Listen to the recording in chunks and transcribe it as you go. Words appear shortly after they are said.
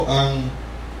ang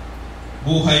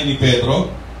buhay ni Pedro.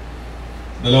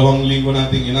 2 linggo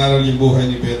nating inaral yung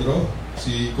buhay ni Pedro.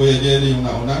 Si Kuya Jelly yung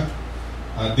nauna.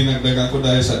 Dinagdagan ko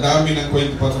dahil sa dami ng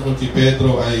kwento patungkol kay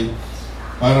Pedro ay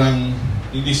parang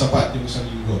hindi sapat yung isang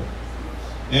linggo.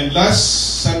 And last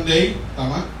Sunday,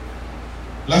 tama?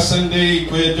 Last Sunday,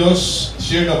 Kuya Josh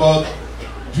shared about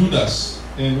Judas.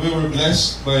 And we were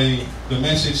blessed by the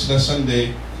message last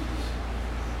Sunday.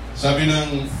 Sabi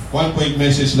ng one-point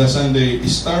message last Sunday,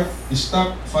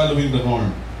 stop following the norm.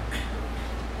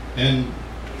 And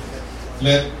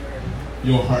let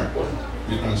your heart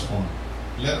be transformed.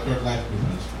 Let your life be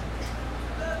transformed.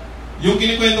 Yung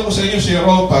kinikwento ko sa inyo sa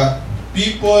Europa,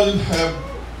 people have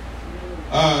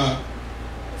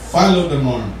followed the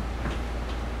norm.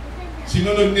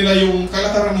 Sinunod nila yung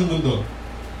kalakaran ng mundo.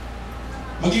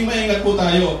 Maging maingat po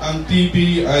tayo. Ang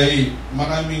TV ay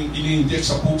maraming ini-inject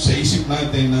sa isip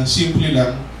natin na simple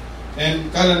lang. And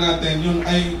kala natin yun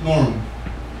ay norm.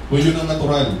 O yun ang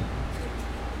natural.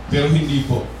 Pero hindi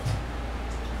po.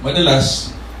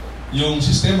 Madalas, yung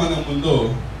sistema ng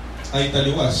mundo ay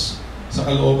taliwas sa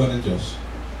kalooban ng Diyos.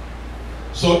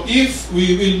 So if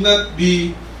we will not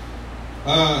be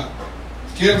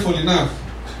careful enough,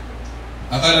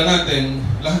 akala natin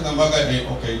lahat ng bagay ay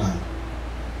okay na.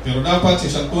 Pero dapat sa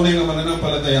isang tunay na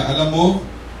mananampalataya, alam mo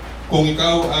kung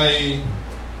ikaw ay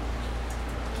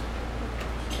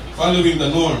following the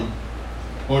norm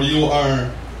or you are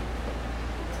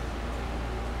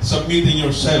submitting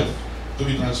yourself to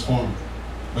be transformed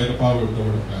by the power of the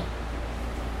Word of God.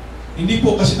 Hindi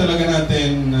po kasi talaga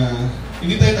natin,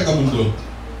 hindi tayo taga-mundo.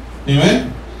 Amen?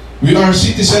 We are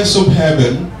citizens of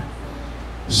heaven,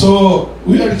 so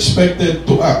we are expected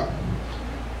to act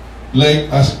like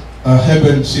as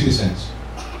heaven citizens.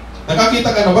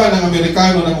 Nakakita ka na ba ng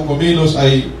Amerikano na kung kumilos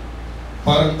ay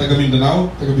parang taga-Mindanao,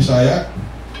 taga-Bisaya?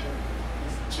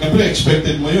 Siyempre,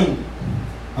 expected mo yun.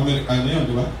 Amerikano yun,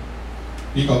 di ba?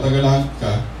 Ikaw, taga-lahat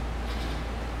ka.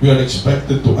 We are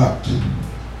expected to act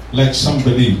like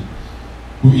somebody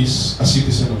who is a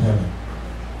citizen of heaven,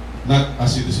 not a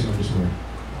citizen of this world.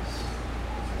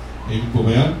 Amen po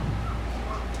ba yan?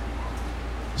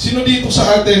 Sino dito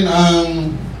sa atin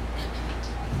ang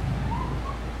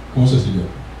kumusta sila?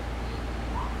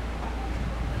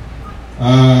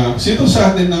 Sino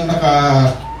sa atin ang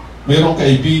mayroong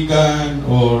kaibigan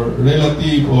or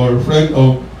relative or friend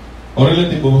of or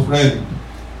relative of a friend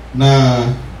na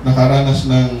nakaranas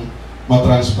ng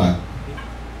matransplant?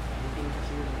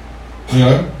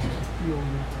 Meron?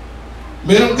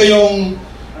 Meron kayong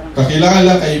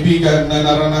kakilala, kaibigan na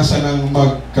naranasan ng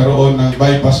magkaroon ng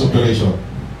bypass operation?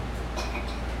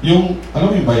 Yung,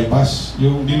 ano yung bypass?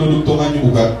 Yung dinudugtungan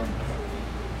yung ugat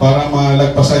para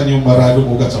malagpasan yung maradong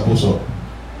ugat sa puso.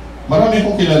 Marami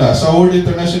kong kilala. Sa World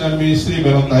International Ministry,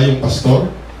 meron tayong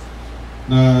pastor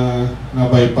na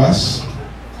bypass.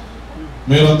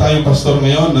 Meron tayong pastor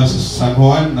ngayon na San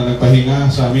Juan na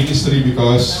nagpahinga sa ministry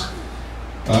because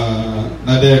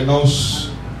na-diagnose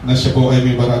na siya po ay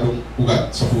may baradong ugat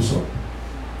sa puso.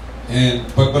 And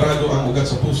pag barado ang ugat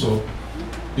sa puso,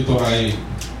 ito ay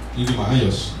hindi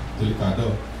maayos,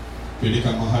 delikado. Pwede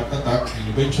kang ma-heart attack and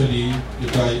eventually you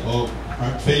die of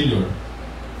heart failure.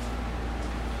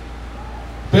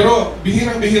 Pero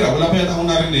bihirang-bihira, wala pa yata akong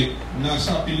narinig na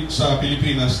sa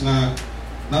Pilipinas na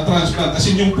na-transplant.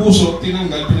 Kasi yung puso,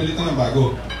 tinanggal, pinalitan ng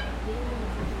bago.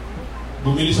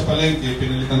 Bumili sa palengke,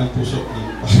 pinalitan ng puso.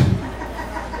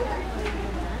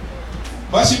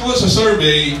 Base po sa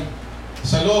survey,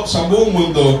 sa buong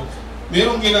mundo,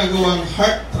 mayroong ginagawang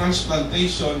heart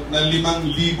transplantation na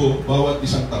 5,000 bawat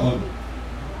isang taon.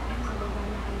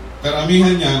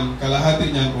 Karamihan yan,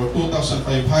 kalahati niyan, or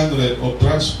 2,500 of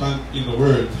transplant in the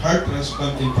world, heart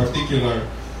transplant in particular,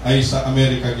 ay sa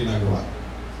Amerika ginagawa.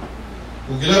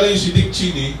 Kung kilala yung si Dick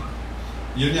Cheney,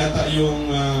 yun yata yung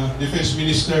defense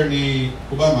minister ni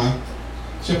Obama,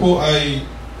 siya po ay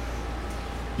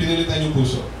pinalitan yung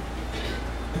puso.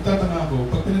 Nagtataka ako,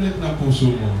 pag pinalitan ang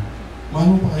puso mo,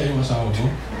 mahal mo pa kaya yung asawa mo?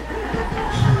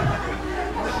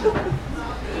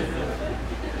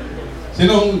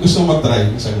 Sinong gusto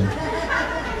mag-try?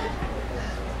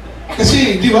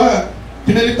 Kasi, di ba,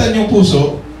 pinalitan yung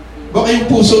puso, baka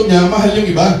yung puso niya, mahal yung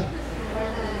iba.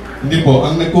 Hindi po,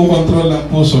 ang nagko-control ng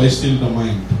puso is still the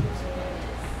mind.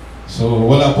 So,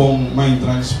 wala pong mind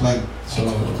transplant. So,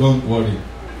 don't worry.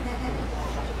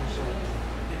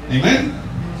 Amen?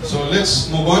 So,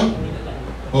 let's move on.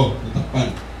 Oh,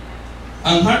 natakpan.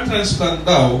 Ang heart transplant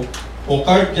daw, o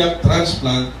cardiac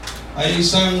transplant, ay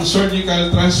isang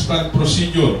surgical transplant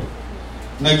procedure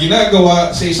na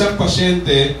ginagawa sa isang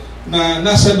pasyente na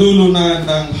nasa dulo na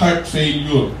ng heart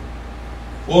failure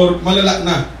or malala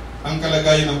na. ang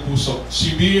kalagayan ng puso.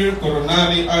 Severe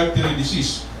coronary artery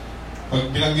disease. Pag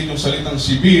binanggit yung salitang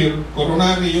severe,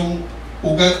 coronary yung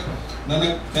ugat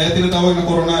kaya tinatawag na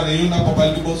coronary, yung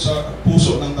napapalibot sa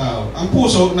puso ng tao. Ang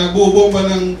puso, nagbubomba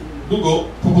ng dugo,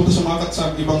 pupunta sa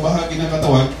sa ibang bahagi ng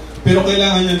katawan, pero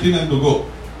kailangan niya din ng dugo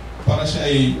para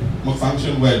siya ay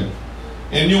mag-function well.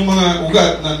 And yung mga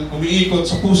ugat na umiikot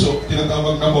sa puso,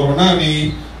 tinatawag na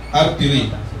coronary artery.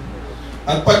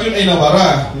 At pag yun ay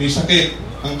nabara, may sakit,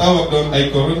 ang tawag doon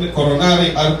ay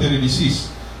coronary artery disease.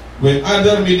 When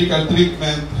other medical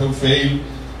treatment have failed,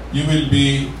 you will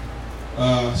be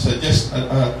suggest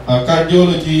a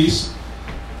cardiologist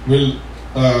will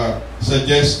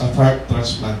suggest a heart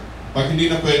transplant. Pag hindi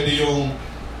na pwede yung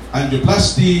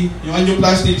angioplasty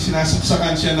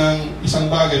sinasaksakan siya ng isang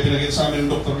bagay, pinagit sa amin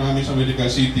ng doktor namin sa Medical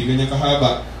City, ganyan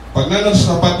kahaba. Pag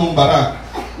nasa tapat ng bara,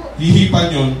 hihipan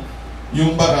yun,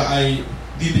 yung bara ay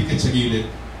didikit sa gilid,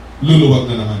 luluwag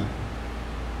na naman.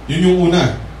 Yun yung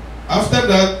una. After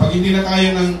that, pag hindi na kaya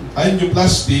ng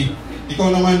angioplasty, ikaw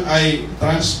naman ay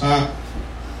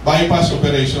bypass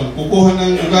operation. Kukuha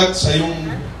ng ugat sa yung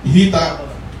hita,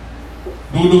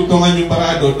 dudugtungan yung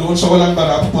barado, doon sa walang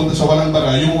bara, pupunta sa walang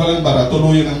bara, yung walang bara,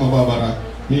 tuluyan ang mababara.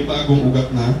 May bagong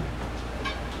ugat na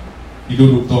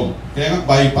idudugtong. Kaya nga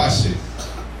bypass eh.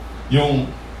 Yung,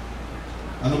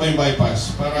 ano ba yung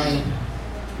bypass? Parang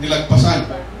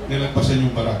nilagpasan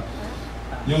yung bara.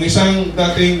 Yung isang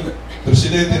dating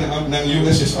presidente ng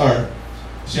USSR,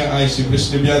 siya ay si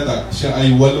Bresneviata, siya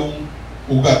ay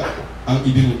 8 ugat ang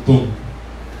idinugtong.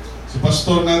 Si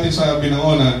pastor natin sa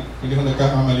Binangonan, hindi ko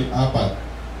nagkakamali, 4.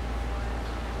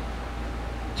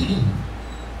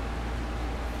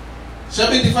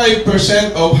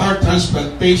 75% of heart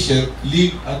transplant patients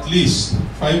live at least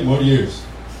 5 more years.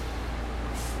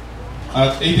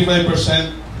 At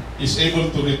 85% is able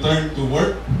to return to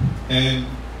work and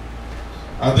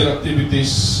other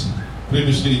activities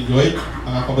previously enjoyed.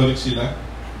 Makakabalik sila.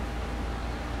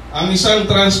 Ang isang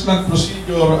transplant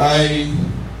procedure ay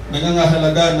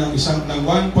nangangahalaga ng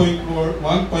 1.4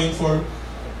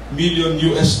 million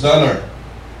US dollar.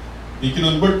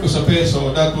 I-convert ko sa peso,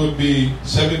 that would be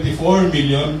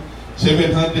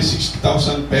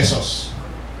 74,760,000 pesos.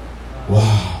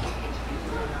 Wow!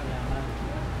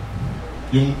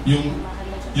 Yung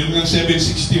ng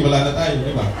 760, wala na tayo,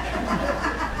 di ba?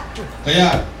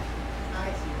 Kaya,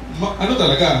 ano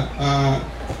talaga,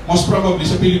 most probably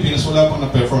sa Pilipinas, wala pang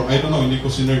na-perform. I don't know, hindi ko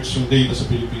sinerch yung data sa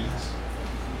Pilipinas.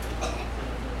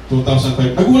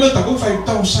 2005. Nagulat ako,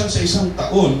 5,000 sa isang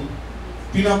taon,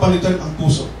 pinapalitan ang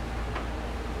puso.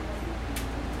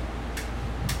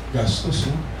 Gastos,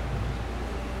 no?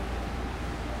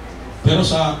 Pero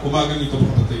sa umagang ito,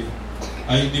 kapatid,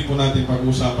 ay hindi po natin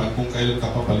pag-usapan kung kailan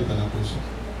kapapalitan ng puso.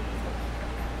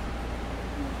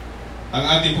 Ang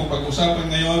ating pong pag-usapan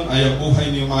ngayon ay ang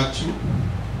buhay ni Matthew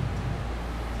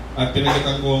at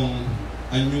pinagatan kong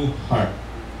A New Heart.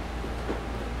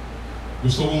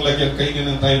 Gusto kong lagyan kayo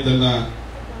ng title na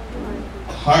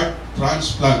Heart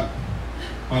Transplant.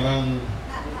 Parang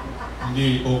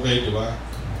hindi okay, di ba?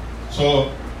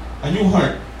 So, A New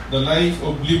Heart, The Life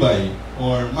of Levi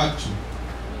or Matthew.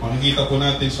 Makikita po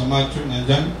natin sa Matthew,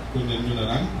 nandyan, kunin nyo na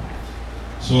lang.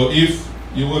 So, if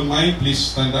you won't mind, please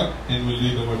stand up and we'll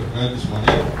read the Word of God this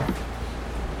morning.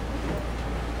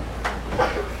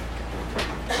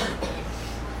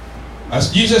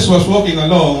 As Jesus was walking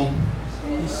along,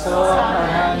 he saw a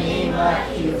man named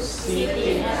Matthew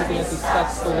sitting against his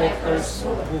tax collector's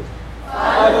booth.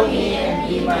 Follow me and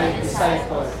be my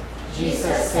disciple,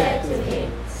 Jesus said to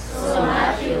him. So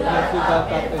Matthew got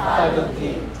up and followed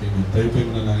him. Amen. Tayo po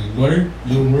yung nanangin. Lord,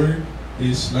 your word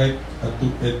is like a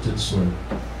two-edged sword.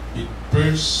 It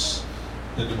pierces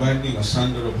the dividing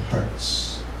asunder of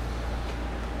hearts.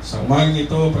 Sa umagang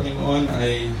ito, Panginoon,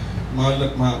 ay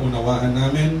maunawaan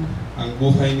namin ang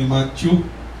buhay ni Matthew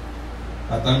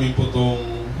at aming po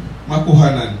itong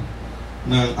makuhanan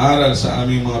ng aral sa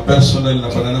aming mga personal na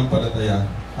pananampalataya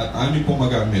at aming po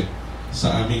magamit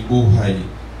sa aming buhay.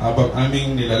 Habang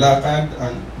aming nilalakad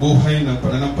ang buhay ng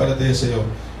pananampalataya sa iyo,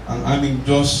 ang aming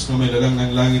Diyos na may lalang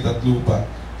ng langit at lupa,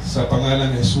 sa pangalan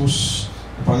ni Jesus,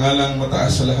 pangalang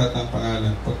mataas sa lahat ng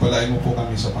pangalan, pagpalain mo po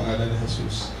kami sa pangalan ni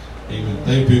Jesus. Amen.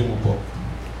 Tayo po yung upo.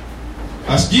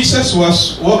 As Jesus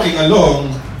was walking along,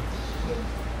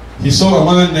 he saw a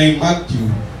man named Matthew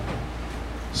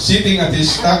sitting at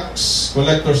his tax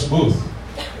collector's booth.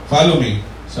 Follow me,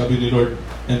 sabi ni Lord,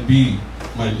 and be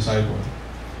my disciple.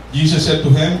 Jesus said to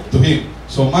him,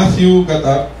 so Matthew got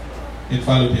up and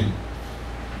followed him.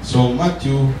 So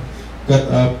Matthew got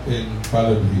up and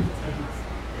followed him.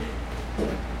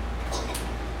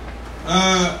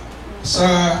 Sa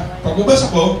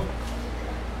pagbabasa ko,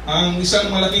 ang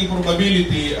isang malaking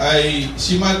probability ay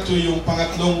si Matthew yung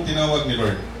pangatlong tinawag ni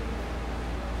Lord.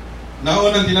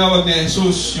 Naunang tinawag ni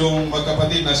Jesus yung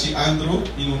magkapatid na si Andrew,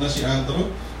 inuna si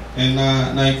Andrew, and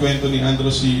naikwento ni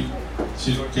Andrew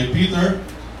kay Peter.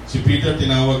 Si Peter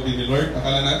tinawag din ni Lord.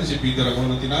 Akala natin si Peter ang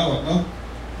unang tinawag, no?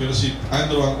 Pero si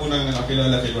Andrew ang unang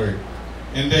nakakilala kay Lord.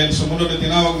 And then, sumunod na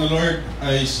tinawag ng Lord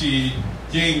ay si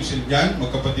James and John,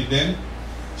 magkapatid din.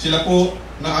 Sila po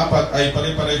na apat ay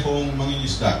pare-parehong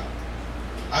mangingisda.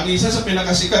 Ang isa sa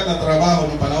pinakasikat na trabaho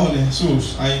ng panahon ni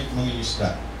Jesus ay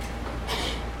mangingisda.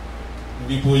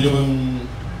 Hindi po yung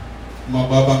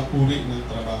mababang uri ng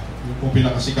trabaho. Yung po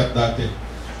pinakasikat dati.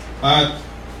 At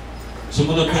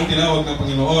sumunod pong tinawag ng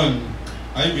Panginoon,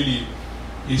 I believe,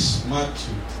 is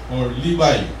Matthew or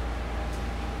Levi.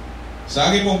 Sa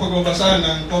aking pong pagbabasa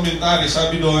ng komentary,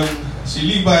 sabi doon, si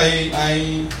Levi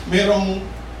ay merong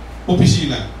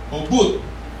opisina o booth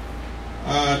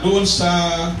doon sa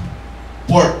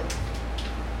port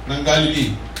ng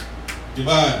Galilee.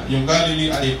 Diba? Yung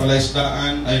Galilee ay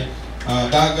palaisdaan, ay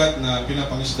dagat na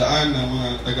pinapangisdaan ng mga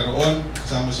taga roon,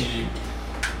 kasama si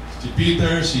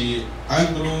Peter, si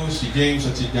Andrew, si James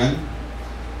at si John.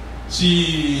 Si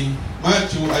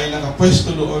Matthew ay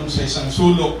nakapwesto doon sa isang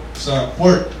sulok sa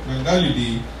port ng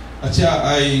Galilee at siya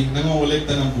ay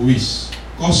nangongolekta ng buwis.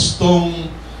 Kostong,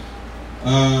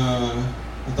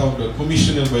 ang tawag doon,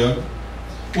 commissioner ba yun?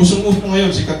 Usong-uso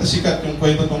ngayon, sikat na sikat yung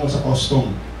kwento tungkol sa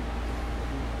kostong.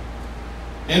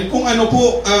 And kung ano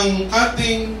po ang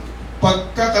ating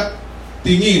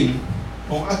pagkakatingin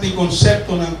o ating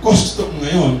konsepto ng custom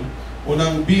ngayon o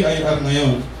ng BIR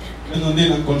ngayon, ganoon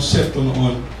din ang konsepto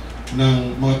noon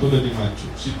ng mga tulad ni Matthew.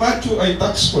 Si Matthew ay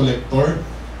tax collector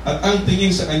at ang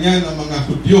tingin sa kanya ng mga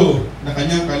Hudyo na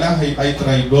kanyang kalahi ay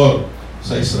traidor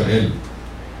sa Israel.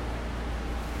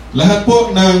 Lahat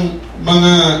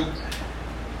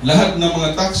ng mga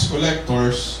tax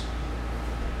collectors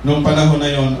noong panahon na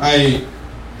yon ay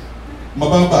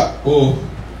mababa o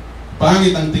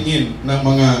pangit ang tingin ng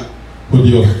mga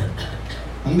Hudyo.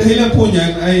 Ang dahilan po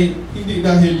niyan ay hindi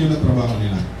dahil yun ang trabaho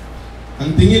nila.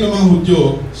 Ang tingin ng mga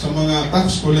Hudyo sa mga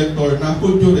tax collector na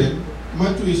Hudyo rin,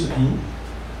 Matthew is a Jew,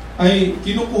 ay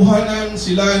kinukuhanan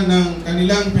sila ng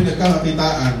kanilang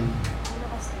pinagkakakitaan.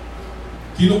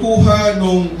 Kinukuha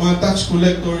ng mga tax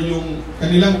collector yung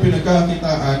kanilang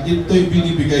pinagkakakitaan, ito'y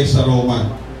binibigay sa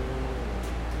Roma.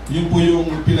 Yun po yung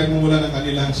pinagmumula ng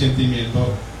kanilang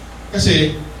sentimento.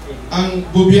 Kasi ang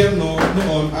gobyerno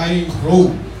noon ay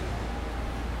Rome.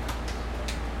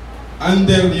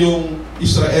 Under yung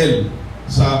Israel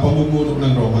sa pamumuno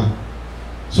ng Roma.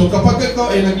 So kapag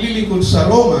ikaw ay naglilingkod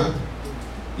sa Roma,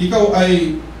 ikaw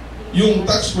ay yung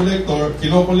tax collector,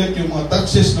 kinokollect yung mga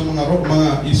taxes ng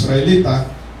mga Israelita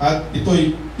at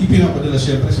ito'y ipinapadala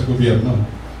siyempre sa gobyerno.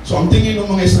 So ang tingin ng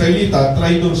mga Israelita,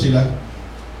 traidor sila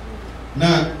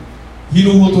na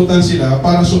hinuhututan sila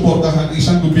para suportahan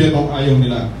isang gobyernong ayaw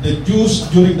nila. The Jews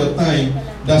during that time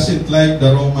doesn't like the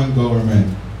Roman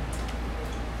government.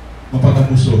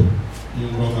 Mapatapuso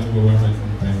yung Roman government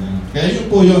ng time na yun. Kaya yun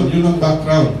po yun ang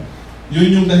background.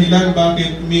 Yun yung dahilan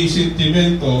bakit may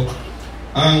sentimento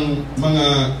ang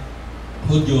mga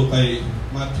Hudyo kay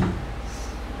Matthew.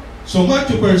 So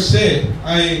Matthew per se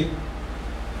ay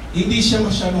hindi siya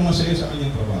masyadong masaya sa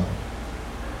kanyang trabaho.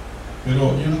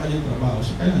 Pero yun ang kanyang trabaho,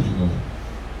 so kailan nyo gawin?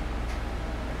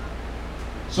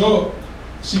 So,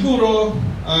 siguro,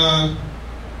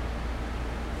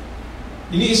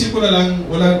 iniisip ko na lang,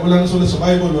 walang sulat sa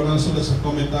Bible, walang sulat sa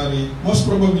commentary. Most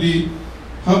probably,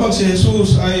 habang si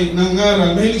Jesus ay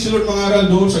nangaral, mahilig si Lord mangaral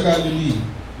doon sa Galilee.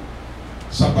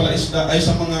 Sa palaisda, ay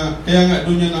sa mga, kaya nga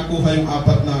doon niya nakuha yung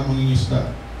apat na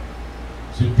mangingisda.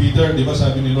 Si Peter, di ba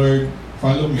sabi ni Lord,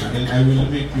 follow me and I will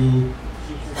make you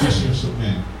fishers of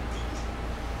men.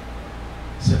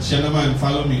 Siya naman,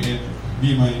 follow me and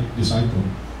be my disciple.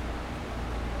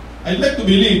 I'd like to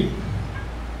believe,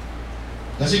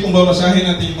 kasi kung babasahin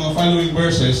natin yung mga following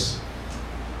verses,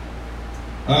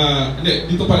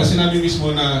 dito pala sinabi mismo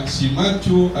na si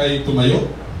Matthew ay tumayo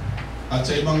at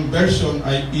sa ibang version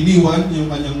ay iniwan yung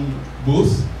kanyang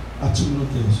booth at sumunod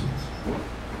kay Jesus.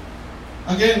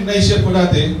 Again, na-share ko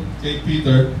dati kay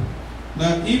Peter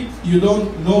na if you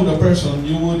don't know the person,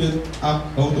 you wouldn't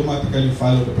automatically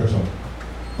follow the person.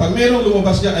 Pag mayroong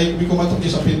lumabas niya ay may kumatok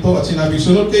niya sa pinto at sinabi,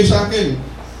 sunod kayo sa akin.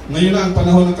 Ngayon na ang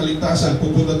panahon ng kaligtasan,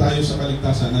 pupunta tayo sa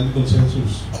kaligtasan, nandun si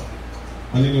Jesus.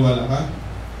 Maniniwala ka?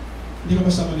 Hindi ka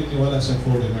basta maniniwala sa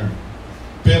foreigner.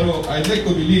 Pero I'd like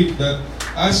to believe that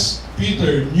as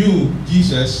Peter knew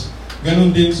Jesus, ganun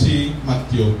din si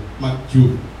Matthew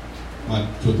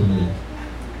tuloy.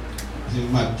 Kasi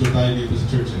Matthew tayo dito sa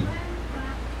church.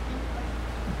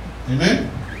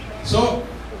 Amen? So,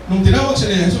 Nung tinawag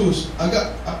siya ni Jesus,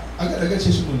 agad-agad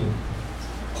siya sumunod.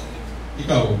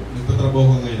 Ikaw,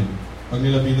 nagtatrabaho ka ngayon. Pag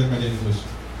nilapitan ka ni Jesus,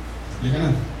 hindi ka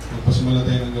na. Magpasimula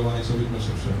tayo ng gawain sa week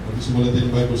conception. Magpasimula tayo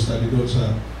ng Bible study doon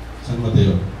sa San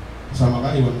Mateo. Kasama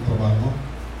ka, iwan ang trabaho mo.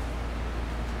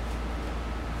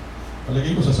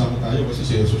 Palagay ko sasama tayo kasi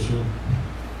si Jesus yun.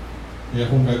 Kaya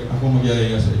ako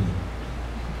magyayaya sa inyo.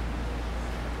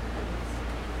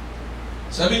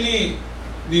 Sabi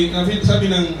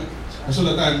ng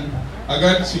kasulatan,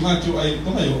 agad si Matthew ay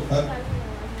tumayo at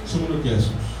sumunod kay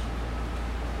Jesus.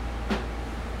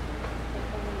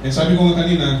 And sabi ko nga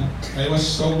kanina, I was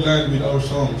so glad with our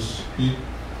songs.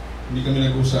 Hindi kami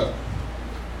nag-usap.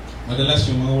 Madalas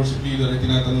yung mga worship leader ay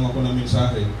tinatanong ako ng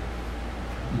mensahe.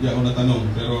 Hindi ako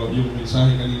natanong, pero yung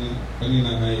mensahe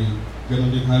kanina ay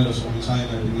ganoon din halos ang mensahe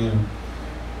natin ngayon.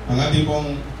 Ang ating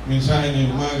pong mensahe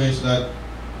ngayong umaga is that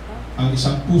ang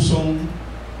isang pusong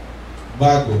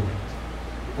bago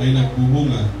ay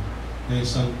nagbubunga ng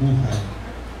isang buhay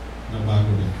na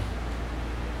bago din.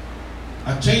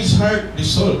 A changed heart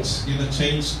results in a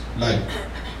changed life.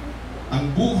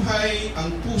 Ang buhay,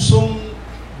 ang pusong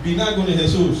binago ni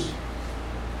Jesus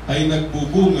ay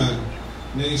nagbubunga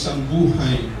ng isang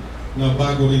buhay na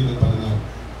bago rin ang pananaw.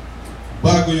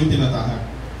 Bago yung tinatahak.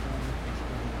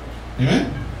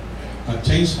 Amen? A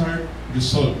changed heart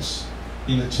results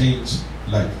in a changed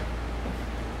life.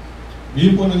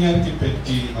 Yun po nangyari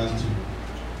kay Matthew.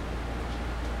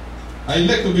 I'd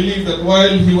like to believe that while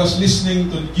he was listening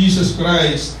to Jesus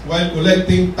Christ, while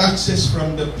collecting taxes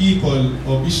from the people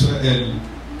of Israel,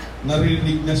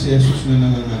 naririnig na si Jesus na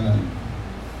nangangaral.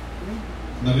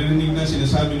 Naririnig na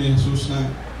sinasabi ni Jesus na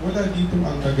wala dito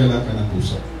ang kagalakan ng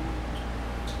puso.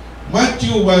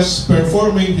 Matthew was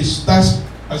performing his task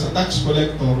as a tax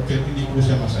collector pero hindi po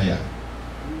siya masaya.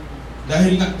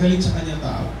 Dahil naggalit sa kanyang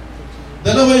tao.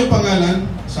 Dalawa yung pangalan,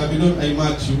 sabi doon ay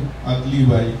Matthew at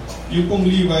Levi. Yung pong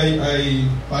Levi ay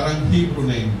parang Hebrew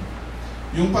name.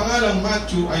 Yung pangalang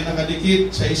Matthew ay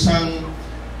nakadikit sa isang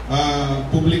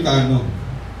publikano.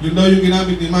 Yun daw yung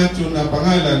ginamit ni Matthew na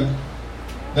pangalan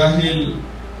dahil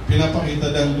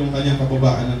pinapakita daw yung kanyang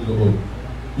kababaan ng loob.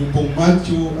 Yung pong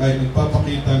Matthew ay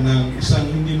nagpapakita ng isang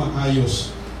hindi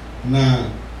maayos na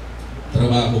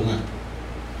trabaho nga.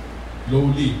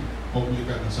 Lowly,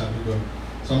 publican ang sabi doon.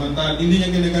 Samantala, hindi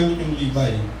niya ginagamit yung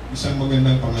Levi, isang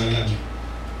magandang pangalan.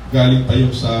 Galing pa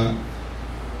yun sa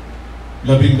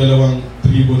 12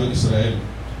 tribo ng Israel,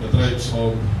 the tribes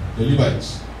of the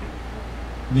Levites.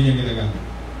 Hindi niya ginagamit.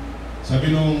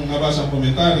 Sabi nung nabasa ang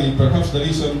komentary, perhaps the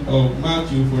reason of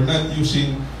Matthew for not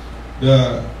using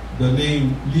the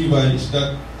name Levi is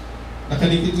that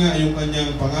nakadikit nga yung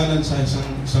kanyang pangalan sa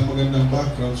isang magandang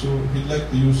background, so he'd like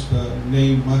to use the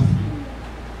name Matthew.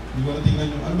 Hindi ko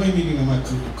natingnan yung, ano ba yung meaning ng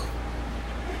Matthew?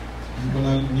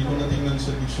 Hindi ko natingnan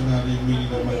sa dictionary yung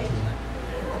meaning ng Matthew.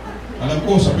 Alam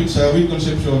ko, sa week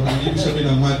conception, ang ibig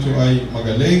sabihin ng Matthew ay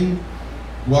magaling,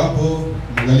 guwapo,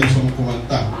 magaling sa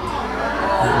kumanta.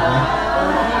 Diba?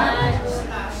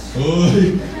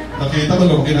 Uy, nakita ko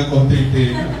lumaki ng konti.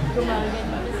 Diba?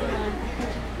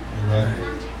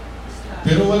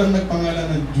 Pero walang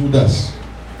nagpangalan ng Judas.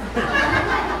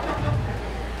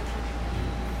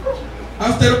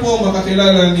 After po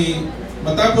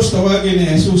matapos tawagin ni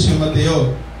Jesus si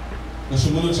Mateo na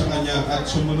sumunod sa kanya at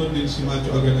sumunod din si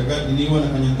Matthew agad-agad, iniwan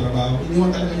ang kanyang trabaho.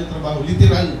 Iniwan talaga kanyang trabaho.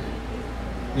 Literal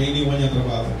na iniwan niya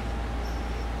trabaho.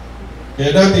 Kaya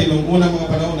dati, nung unang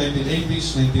mga panahon,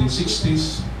 1980s,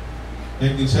 1960s,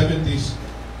 1970s,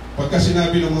 pagka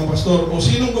sinabi ng mga pastor, o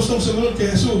sinong gustong sumunod kay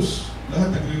Jesus?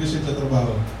 Lahat nagre-resign sa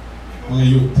trabaho. Mga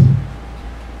youth.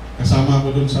 Kasama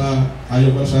ko dun sa ayaw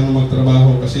ko sana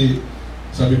magtrabaho kasi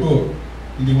sabi ko,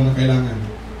 hindi mo na kailangan.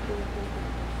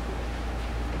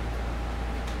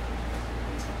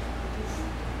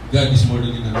 God is more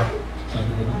than enough. Sabi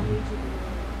ko na.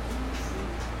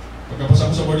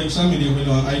 Pagkapasa ko sa board exam, hindi ko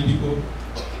kinuha ang ID ko.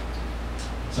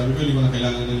 Sabi ko, hindi ko na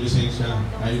kailangan ng lisensya.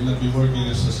 I will not be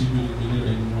working as a civil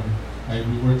engineer anymore. I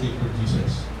will be working for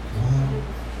Jesus. Wow.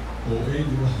 Okay,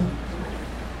 di ba?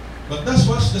 But that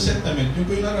was the sentiment. Yung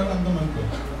po yung nararamdaman ko.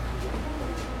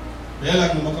 Kaya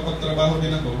lang, nung makapagtrabaho din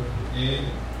ako,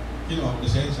 kinuha ko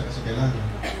lisensya kasi kailangan.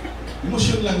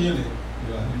 Emosyon lang yun eh.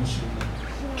 Diba? Emosyon lang.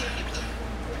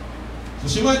 So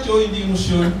si Matthew, hindi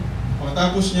emosyon.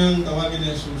 Pagkatapos niyang tawagin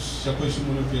ni Jesus, siya po'y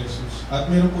sumunod kay Jesus. At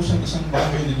meron po siyang isang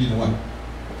bagay na ginawa.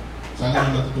 Sana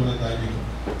yung matutunan tayo dito.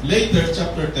 Later,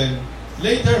 chapter 10,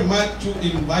 later Matthew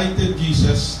invited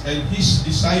Jesus and his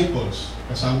disciples.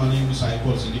 Kasama niya yung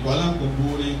disciples. Hindi ko alam kung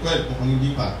buo na yung kwento, kung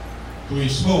hindi pa. To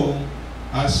his home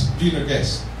as dinner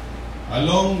guest.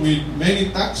 along with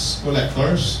many tax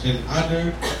collectors and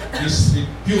other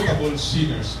disreputable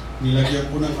sinners. Nilagyan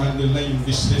ko ng underline yung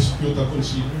disreputable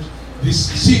sinners.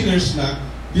 Sinners na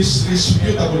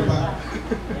disreputable pa.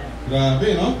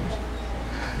 Grabe, no?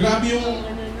 Grabe yung...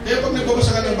 Kaya pag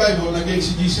nagbabasa ka ng Bible,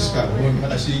 nag-exegesis ka. O,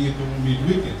 nakasingit yung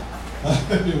midweek eh.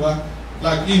 Di ba?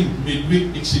 Plug in,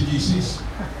 midweek exegesis.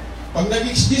 Pag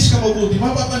nag-exegesis ka mabuti,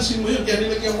 mapapansin mo yun. Kaya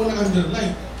nilagyan ko ng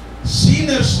underline.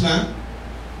 Sinners na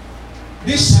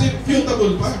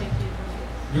disreputable pa.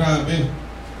 Grabe.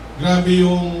 Grabe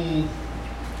yung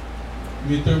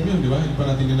midterm yun, di ba? Hindi pa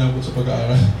natin ginabot sa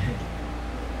pag-aaral.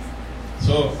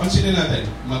 So, pansinin natin,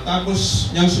 matapos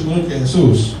niyang sumunod kay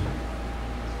Jesus,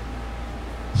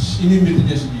 inimbita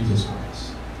niya si Jesus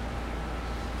Christ.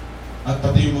 At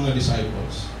pati yung mga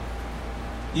disciples.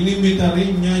 Inimbita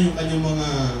rin niya yung kanyang mga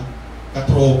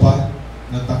katropa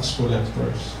na tax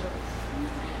collectors.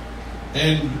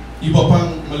 And iba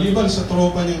pang, maliban sa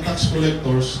tropa niyang tax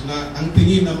collectors na ang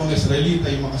tingin ng mga Israelita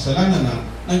ay makasalanan na,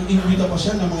 nag-imbita pa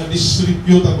siya ng mga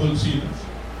disreputable sinners.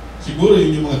 Siguro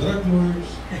yun yung mga drug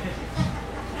lords.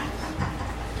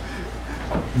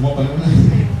 Iba na.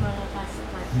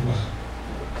 Diba?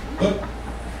 But,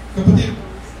 kapatid,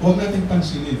 huwag natin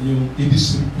pansinin yung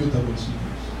disreputable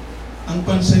sinners. Ang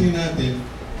pansinin natin,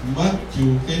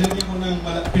 Matthew, kailan ko nang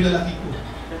pinalaki ko.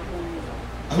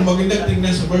 Ang magandang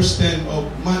tingnan sa verse 10 of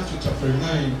Matthew chapter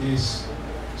 9 is,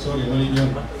 sorry, mali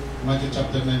yun. Matthew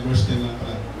chapter 9 verse 10 lang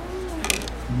pala.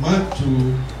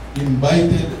 Matthew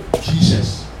invited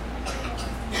Jesus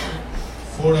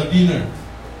for a dinner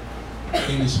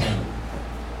in his home.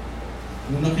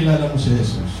 Nung nakilala mo si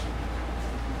Jesus,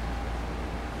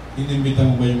 inimbita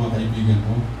mo ba yung mga kaibigan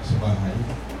mo sa bahay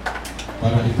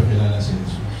para ipakilala si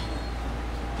Jesus?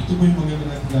 Ito ba yung maganda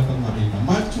natin dapat makita?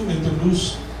 Matthew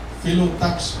introduced fellow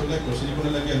tax collectors, hindi ko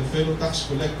nalagyan, fellow tax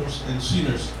collectors and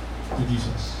sinners to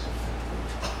Jesus.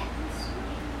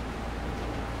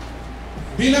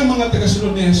 Bilang mga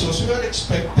tagasunod ni Jesus, we are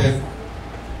expected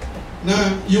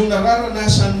na yung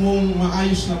nararanasan mong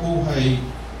maayos na buhay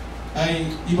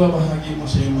ay ibabahagi mo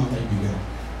sa iyong mga kaibigan.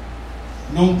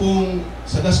 Noong pong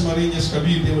sa Dasmariñas,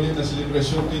 Cavite, ulit na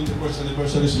celebration, 21st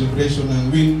anniversary celebration ng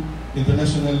WIN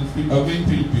International WIN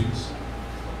Philippines,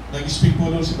 nag-speak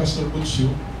po doon si Pastor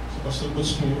Butchio. Si Pastor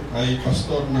Butchio ay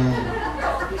pastor na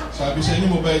sabi sa inyo,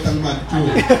 mabait ang Matthew.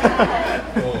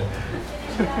 Oh.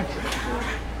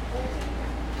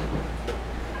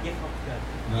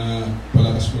 Na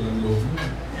palakas ko ng loob mo.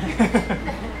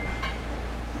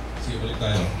 Sige, balik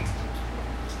tayo.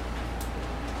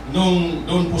 Nung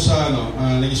doon po sa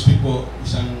nag-speak po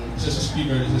isa sa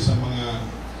speaker, isa sa mga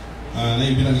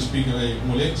naibilang speaker ay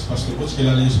muli, si Pastor Butch.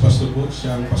 Kilala niyo si Pastor Butch,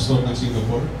 siya ang pastor ng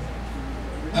Singapore.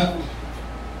 At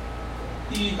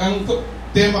ang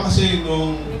tema kasi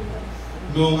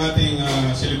nung ating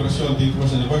celebration,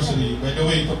 21st anniversary, by the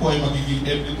way, ito po ay magiging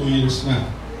every 2 years na.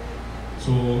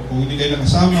 So, kung hindi kayo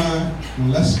nakasama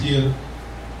nung last year,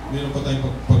 meron pa tayong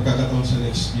pagkakataon sa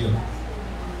next year.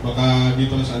 Baka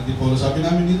dito na sa Antipolo. Sabi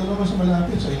namin dito naman sa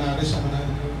malapit. So, inares naman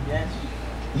natin yun.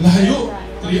 Layo!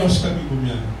 3 hours kami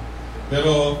bumiyan.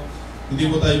 Pero, hindi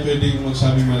po tayo pwedeng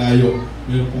magsabing malayo.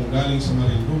 Meron pong galing sa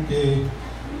Marinduque,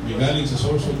 may galing sa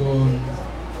Sorsogon.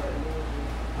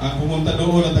 Ang pumunta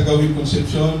doon at tagawin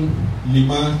Concepcion, 5,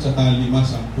 tsaka 5,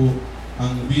 10.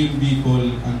 Ang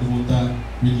Bicol, ang pumunta,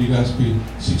 with Legazpi,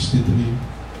 63.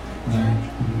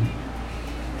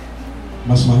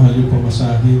 Mas mahal yung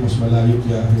pamasahe, mas malayo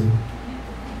biyahe.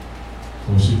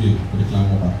 So, sige,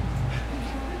 reklamo ka.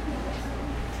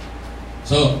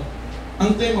 So,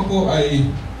 ang tema ko ay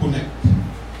connect.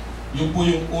 Yun po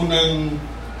yung unang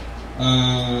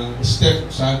step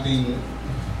sa ating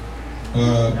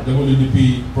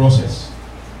WDP process.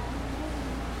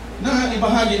 Na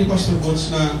ibahagi ni Pastor Butch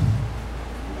na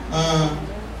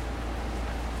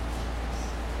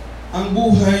ang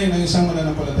buhay ng isang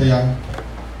mananampalataya,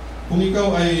 kung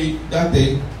ikaw ay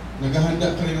dati,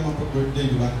 naghahanda ka rin naman pag-birthday,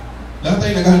 di ba? Lahat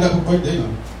tayo naghahanda pag-birthday,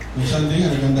 no? Yung Sunday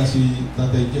nga, naghahanda si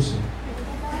Tatay Diyos, eh.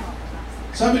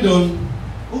 Sabi doon,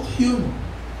 okay yun.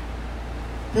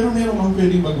 Pero meron kang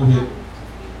pwedeng baguhin.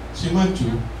 Si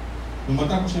Matthew, nung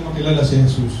matapos niya makilala si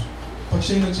Jesus, pag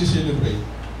siya nagsiselebrate,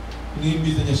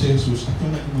 iniimbita niya si Jesus at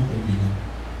yung naging mga kaibigan.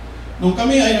 Nung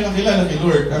kami ay nakakilala kay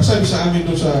Lord, ang sabi sa amin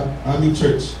doon sa aming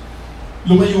church,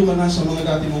 lumayo ka na sa mga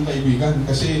dati mong kaibigan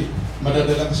kasi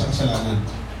madadala ka sa kasalanan.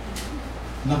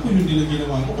 Naku, yun din ang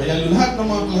ginawa ko. Kaya yung lahat ng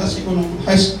mga klase ko nung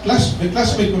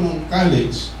classmate ko nung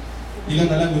college, ilan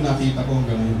na lang yung nakita ko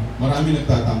hanggang ngayon. Marami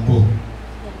nagtatampo.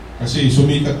 Kasi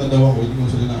sumikat na daw ako, hindi ko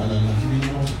sila naalala. Hindi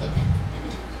naman ako sa tabi.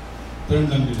 Term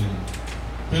lang din yun.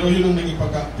 Pero yun ang naging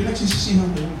pinagsisisihan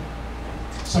ko yun.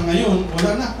 sa ngayon,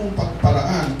 wala na akong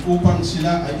pagparaan upang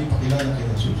sila ay ipakilala kay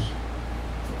Jesus.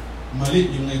 Mali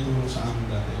yung naituro sa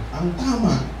amin dati. Ang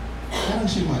tama, parang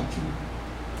si Matthew.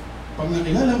 Pag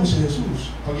nakilala mo si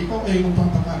Jesus, pag ikaw ay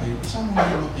magpapakain, isama mo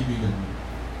yung mga kaibigan mo.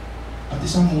 At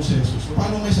isama mo si Jesus. So,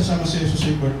 paano may sasama si Jesus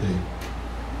sa birthday?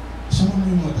 Isama mo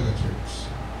yung mga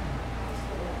taga-church.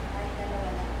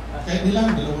 Kahit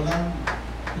nilang, dalawa lang.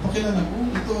 Ipakilala mo,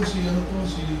 ito, si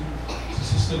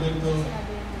Sister Bento,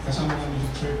 kasama namin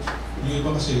sa church. Yung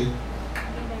iba kasi,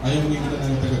 ayaw magiging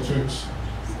ng taga-church.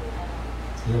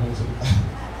 Ayaw mo salita.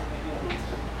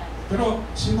 Pero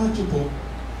si Matthew po,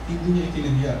 hindi niya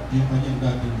ikinahiya yung kanyang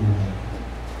dating buhay.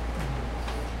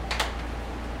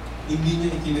 Hindi niya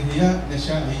ikinahiya na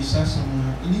siya ay isa sa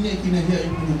mga, hindi niya ikinahiya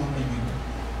yung kanyang mga kaibigan.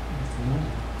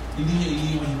 Hindi niya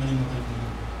iniiwan yung kanyang mga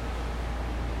kaibigan.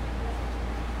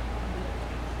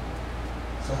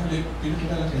 Sa halip,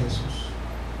 pinakilala kay Jesus.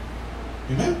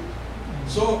 Amen?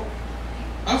 So,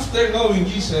 after knowing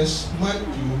Jesus,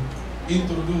 Matthew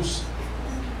introduced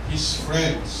his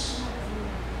friends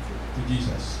to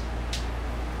Jesus.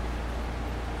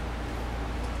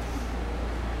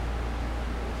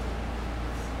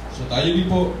 So tayo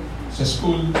din po sa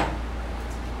school,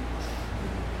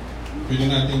 pwede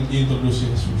natin i-introduce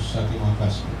si Jesus sa ating mga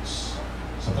classmates.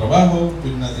 Sa trabaho,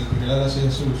 pwede natin pakilala si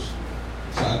Jesus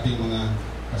sa ating mga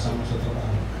kasama sa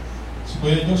trabaho. Si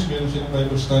Kuya Diyos, meron silang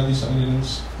Bible study sa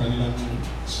kanilang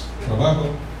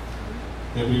trabaho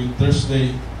every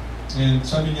Thursday. And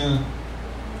sabi niya,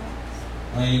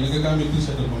 ay nagagamit din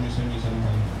sa ito paminsan-minsan ng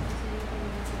Panginoon.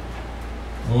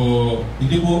 O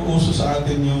hindi po uso sa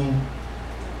atin yung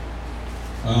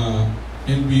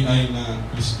NBI na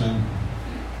Christian.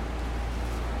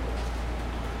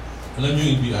 Alam niyo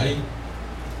yung NBI?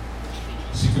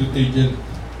 Secret agent.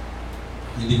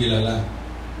 Hindi kilala.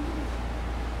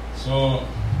 So,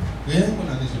 gayahin po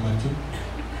natin si Matthew.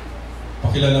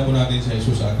 Pakilala po natin si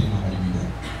Jesus sa ating mga kaibigan.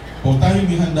 Kung tayo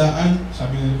may handaan,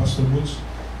 sabi nga ni Pastor Woods,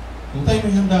 kung tayo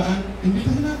may handaan,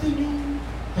 imbitahin natin yung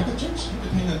taga-church,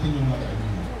 imbitahin natin yung mga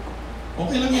kaibigan.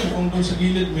 Okay lang yan kung doon sa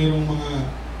gilid mayroong mga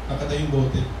nakatayong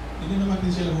bote, hindi naman din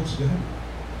sila husgahan.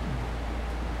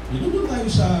 Doon tayo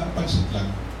sa pansit lang.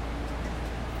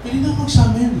 Pwede na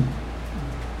magsama yan.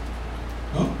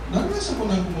 No? Naranasan ko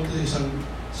na pumunta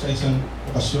sa isang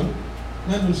okasyon,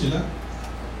 nandun sila.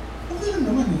 Okay lang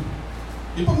naman eh.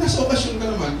 Pag nasa okasyon ka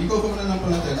naman, ikaw ka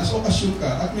mananampalataya, nasa okasyon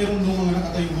ka at mayroong doon mga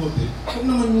nakatayong bote, huwag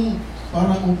naman yung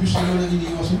parang obvious naman na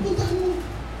iniiwasan, puntahan mo.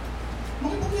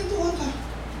 Makipaglentuhan ka.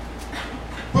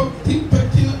 Pag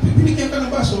binigyan ka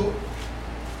ng baso,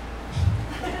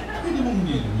 pwede mong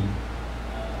hindi naman.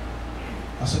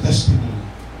 As a testimony.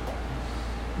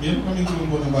 Meron kaming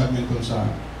tulungo ng badminton sa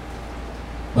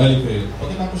Balifair.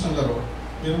 Pagkatapos ng laro,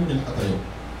 meron din nakatayo.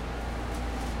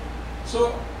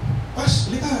 So, pas,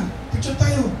 lika, picture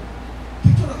tayo.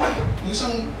 Picture ako.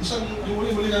 Yung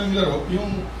huli-huli namin laro,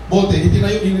 yung bote,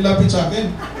 itinayo, inilapit sa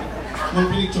akin. Nung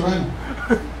pinicturan.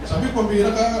 Sabi ko,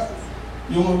 pambira ka,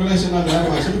 yung organizer namin,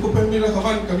 sabi ko, pambira ka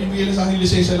man, kami bigyan sa akin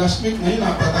lisensya last week, ngayon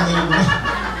napatanggalin mo na.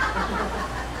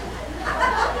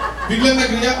 Biglang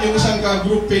nag-react yung isang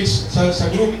group page sa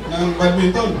group ng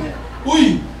badminton.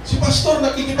 Uy, si Pastor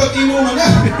nakikipag-inuman na.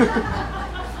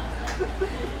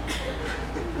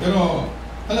 Pero,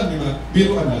 alam niyo na,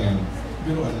 biruan na yan.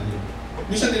 Biruan na yan.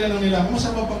 Minsan tinanong nila,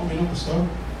 masama pa uminom, Pastor?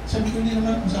 Sabi ko, hindi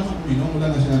naman masama uminom.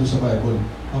 Wala na sinabi sa Bible.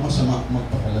 Ang masama,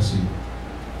 magpakalasing.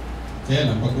 Kaya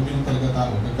lang, pag uminom talaga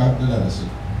tao, nagkakalalasing.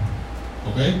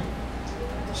 Okay?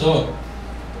 So,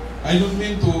 I don't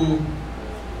mean to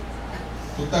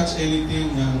touch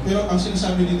anything. Pero ang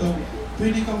sinasabi dito,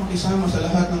 pwede kang makisama sa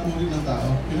lahat ng uri ng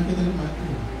tao. Pinakita naman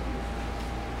ito.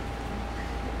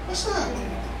 Basta,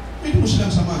 pwede mo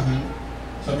silang samahan.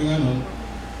 Sabi nga nun,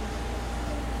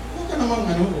 huwag ka namang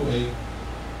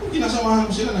kung kinasamahan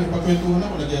mo sila, nagpagkwentuhan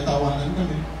ako, nagyatawanan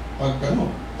kami. Pag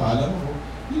paalam ako,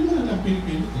 hindi naman lang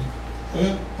pinipilit eh.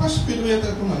 Kaya, pas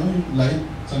pinuweta itong yung light,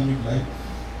 sunwig light.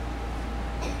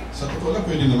 Sa totoo lang,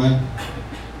 pwede naman.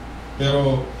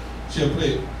 Pero,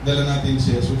 siyempre, dala natin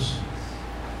si Jesus.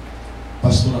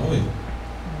 Pastor ako eh.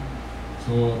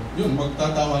 So, yun,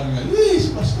 magtatawanan nga.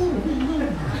 Luis, Pastor!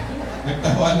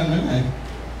 Nagtawanan na nga eh.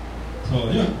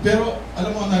 So, yun. Pero,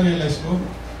 alam mo, na-realize ko,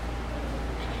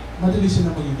 madali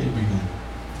sila maging kaibigan.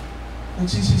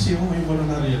 Nagsisisi ako ngayon wala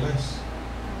na-realize.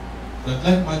 That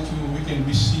like Matthew, we can be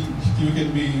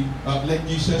like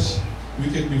Jesus,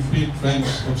 we can be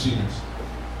friends of sinners.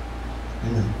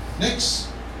 Amen.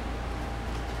 Next.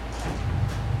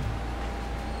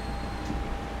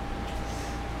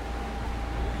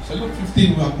 Sa Luke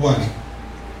 15:1,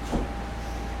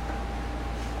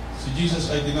 si Jesus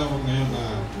ay tinawag ngayon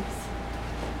na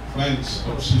friends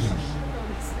of sinners.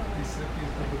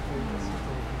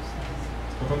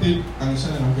 Kapatid, ang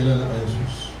isa na nakilala kay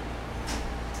Jesus,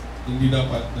 hindi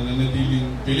dapat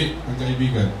nananatiling pilit ang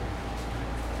kaibigan.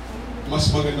 Mas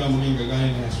maganda maging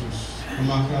gagaya ni Jesus.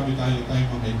 Kumakarabi tayo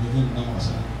mga kaibigan na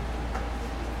makasalanan.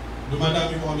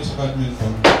 Dumadami po kami sa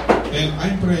badminton. And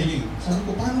I'm praying. Sabi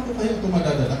ko, paano ko kaya ito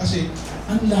madadala? Kasi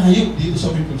ang layo dito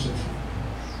sa Women Conception.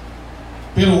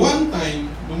 Pero one time,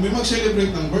 nung may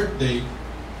mag-celebrate ng birthday,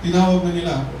 tinawag na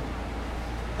nila ako.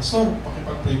 Pastor,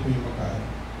 pakipag-pray po yung pagkain.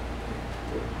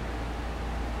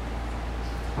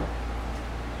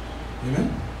 Amen?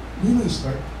 Yun ang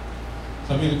start.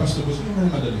 Sabi ni Pastor Bus, hindi mo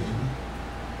na madali.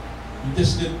 He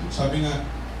just did, sabi nga,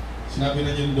 sinabi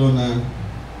na niya doon na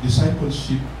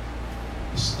discipleship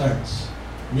starts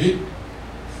with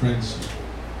friendship.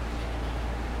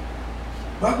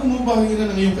 Bago mo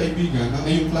bahaginan ang iyong kaibigan, ang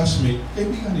iyong classmate,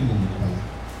 kaibiganin mo muna pala.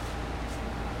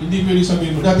 Hindi pwede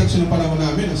sabihin mo, dati sinong panahon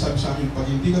namin, ang sabi sa amin, pag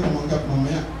hindi ka tumanggap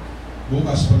mamaya,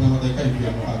 bukas pag namatay ka,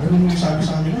 ibigyan mo ka. Ganun mo sabi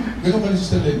sa amin, no? Ganun ka ni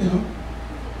Sister Lenny, no?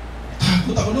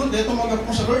 Takot ako noon, dahil tumanggap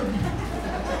ko sa Lord.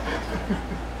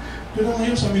 Pero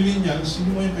ngayon sa millennials,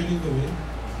 hindi mo yung pwedeng gawin.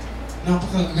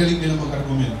 Napakagaling nila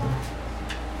mag-argumento.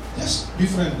 Just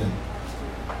befriend them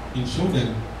and show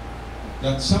them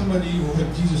that somebody who had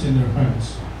Jesus in their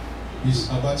hearts is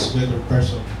a much better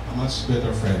person, a much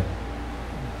better friend.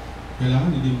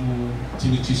 Kailangan hindi mo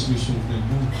chinichismis yung friend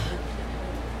mo.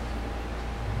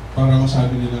 Para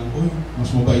masabi nilang, uy,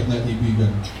 mas mabait na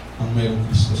kaibigan ang mayroong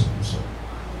Kristo sa puso.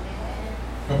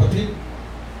 Kapatid,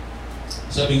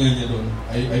 sabi nga niya doon,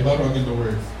 I borrow again the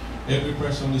word, every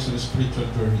person is on a spiritual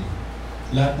journey.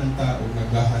 Lahat ng tao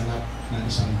naghahanap ng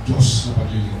isang Diyos na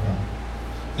paglilingkuran.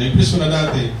 Na-impress ko na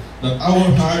dati that our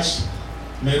hearts,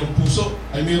 mayroong puso,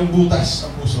 ay mayroong butas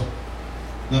ang puso,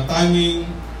 na tanging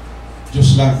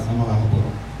Diyos lang ang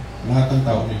makakapulong. Lahat ng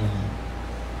tao may ganyan.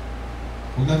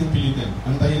 Huwag natin pilitin.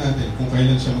 Antayin natin kung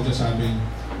kailan siya magsasabing,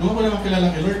 nung ako naman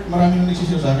kilala kay Lord, marami nang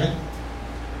nagsisiyo sa akin.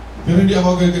 Pero hindi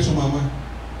ako agad sumama.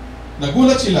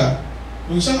 Nagulat sila,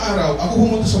 nung isang araw, ako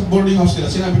pumunta sa boarding house nila,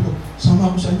 sinabi ko,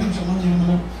 sama ko sa inyo, sama niyo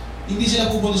naman ako. Hindi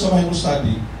sila pupunta sa Bible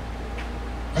study,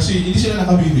 kasi hindi sila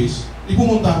nakabihis.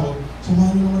 Pumunta ako,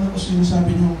 samahan niyo naman ako,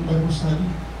 sinasabi niyo ang Bible study.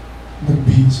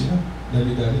 Nagbihis sila,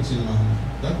 dali-dali, sinamahan ako.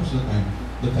 That was the time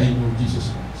that I know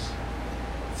Jesus Christ.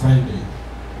 Friday.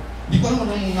 Di ko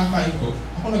naman ang nakain ko,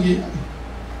 ako nag-iyak.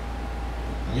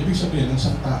 Ang ibig sabihin, ng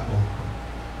isang tao,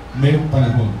 mayroong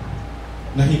panahon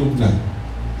na hinog na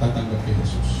tatanggap kay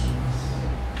Jesus.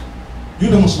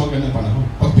 Yun ang mas magandang panahon.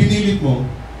 Pag pinilit mo,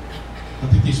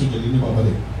 matitiso dyan, hindi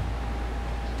babalik.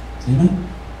 Amen?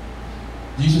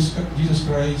 Jesus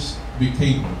Christ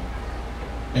became,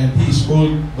 and He is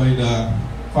called by the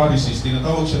Pharisees,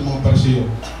 tinatawag siya ng mga Pariseo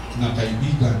na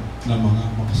kaibigan ng mga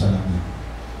makasalanan.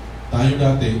 Tayo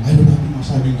dati, ayaw natin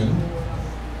masabing gano'n.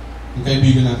 Yung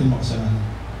kaibigan natin makasalanan.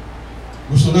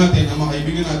 Gusto natin, ang mga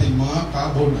kaibigan natin, mga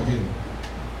ka-born again.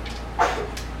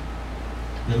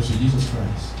 Pero si Jesus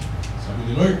Christ, sabi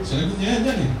ni Lord, sinagot niya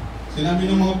yan eh. Sinabi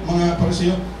ng mga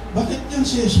Pariseo, bakit yan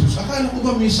si Jesus? Akala ko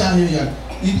ba Misaya yan?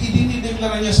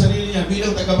 Idinideklara niya sarili niya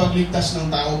bilang tagapagligtas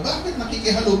ng tao. Bakit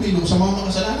nakikihalubilo sa mga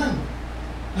makasalanan?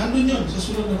 Nandun yun, sa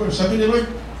sunod na verse. Sabi ni Lord,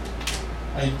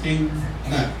 I came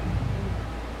not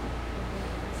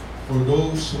for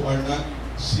those who are not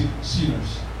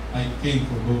sinners. I came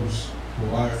for those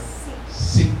who are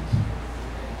sick.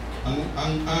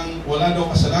 Ang wala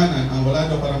daw kasalanan, ang wala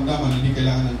daw karamdaman, hindi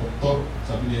kailangan ng doktor,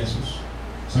 sabi ni Jesus.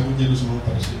 Sagot niya doon sa mga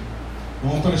Pariseo.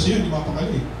 Mga Pariseo, hindi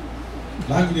mapakali.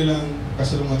 Lagi nilang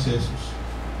kasalungat si Jesus.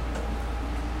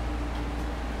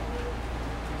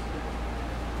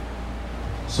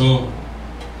 So,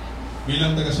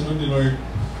 bilang tagasunod ni Lord,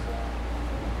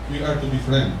 we are to be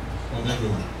friend of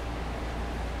everyone.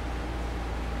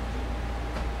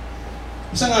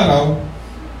 Isang araw,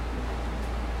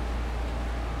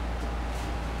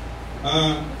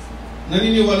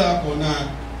 naniniwala ako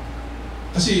na,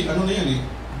 kasi ano na yan eh,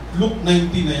 Luke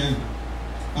 19 na yan.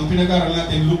 Ang pinag-aaral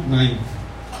natin, Luke 9.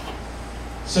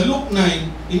 Sa Luke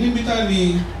 9, inimbita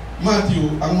ni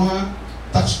Matthew ang mga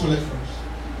tax collectors.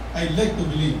 I'd like to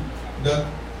believe that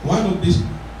one of this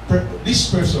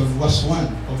person was one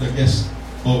of the guests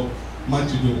of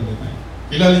Matthew during that time.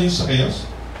 Kilala niyo si Zacchaeus?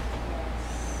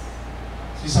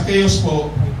 Si Zacchaeus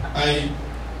po ay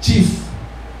chief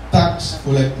tax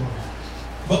collector.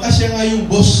 Baka siya nga yung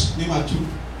boss ni Matthew.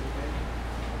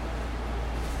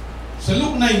 Sa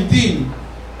Luke 19,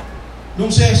 nung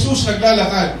si Jesus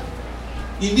naglalakad,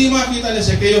 hindi makita ni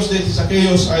Zacchaeus dahil si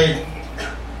Zacchaeus ay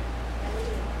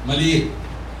maliit.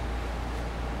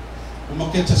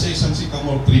 Umakyat siya sa isang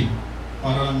sycamore tree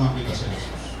para lang makita sa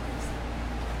Jesus.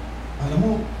 Alam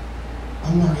mo,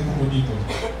 ang makita ko dito,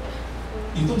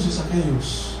 itong si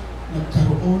Zacchaeus,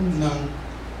 nagkaroon ng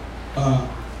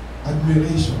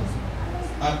admiration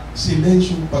at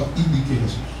silensyong pag-ibig kay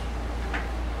Jesus.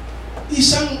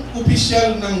 Isang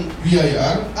opisyal ng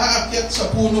BIR aakyat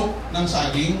sa puno ng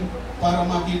saging para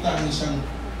makita ang isang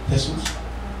Jesus.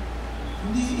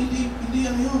 Hindi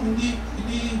ano yun,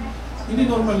 hindi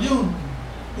normal yun.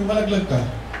 Yung malaglag ka,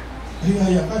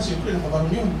 hihaya ka, siyempre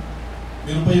nakabarong yun.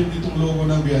 Meron pa yung ditong logo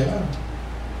ng BIR.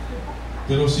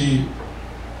 Pero si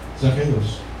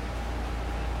Zacchaeus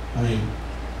ay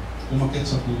umakyat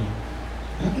sa puno.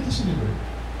 Nakita si Lord.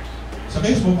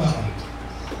 Zacchaeus, baba ka.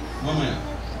 Mamaya,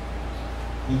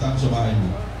 punta ko sa bahay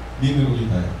mo. Dinner ulit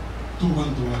tayo.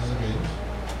 Tuwang-tuwa sa Zacchaeus.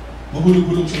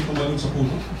 Mahulog-hulog siya tumalon sa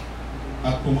puno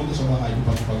at pumunta sa bahay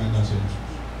upang paganda sa Jesus.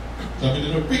 Sabi ni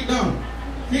Lord, quick down!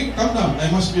 Quick, come down! I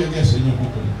must be a guest in your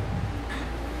company.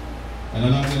 Ano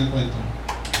lang ang kwento?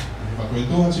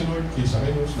 Nagpakwentuhan si Lord kay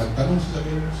Zacchaeus, nagtanong si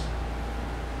Zacchaeus,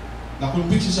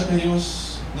 nakumbik si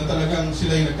Zacchaeus na talagang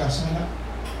sila yung nagkasala.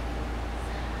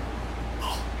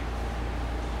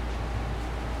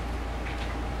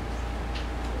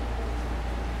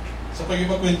 Sa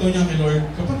pag-ipakwento niya kay Lord,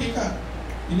 kapag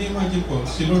ini-imagine ko,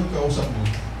 si Lord kausap mo,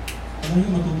 ano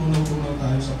yung matutunaw-tunaw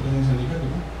tayo sa presensya ni God, di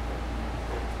ba?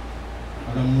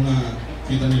 Alam mo na,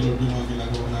 kita ni Lord yung mga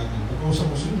ginagawa natin. Pagkausap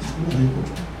mo siya, siguro ayoko.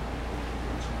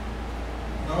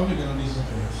 Nakawag ganun din sa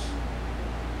Diyos.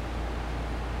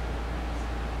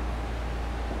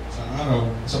 Isang araw,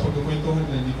 sa pagkakwentuhan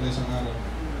na hindi pala isang araw,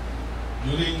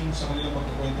 during sa kanilang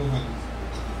pagkakwentuhan,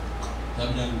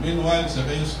 sabi niya, meanwhile, sa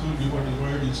kayo school before the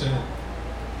word, he said,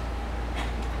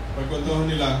 pagkwentuhan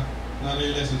nila,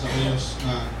 na-realize sa kayos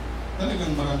na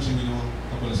talagang marami siyang ginawang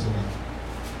kapalasturan.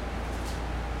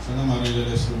 Sana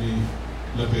ma-realize ko ni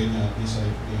La Peña at ni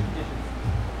Saif.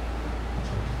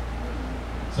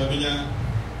 Sabi niya,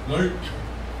 Lord,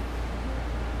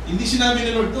 hindi sinabi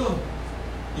ni Lord to.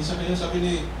 Isa kayo, sabi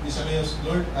ni Zacchaeus,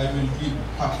 Lord, I will give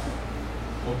half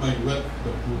of my wealth to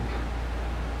the poor.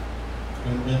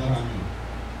 Ganun kaya karami.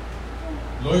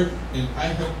 Lord, and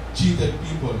I have cheated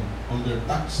people on their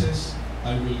taxes,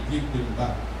 I will give them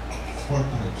back 4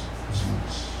 times as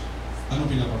much. Ano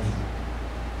pinapakita?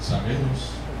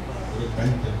 Zacchaeus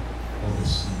repented of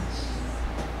his sins.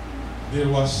 There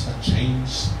was a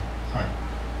changed heart.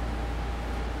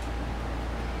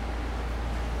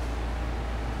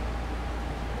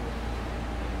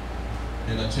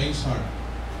 And a changed heart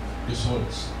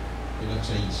results in a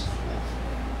changed life.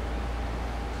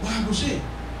 Bago siya.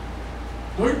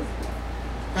 Lord,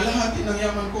 kalahati ng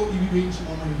yaman ko, ibibigay ko sa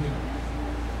mga mahihirap.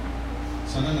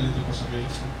 Sana nalito pa sa kayo.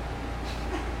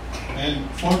 And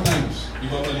 4 times,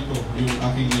 ibabalik ko yung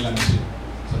aking nilansin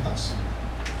sa tax.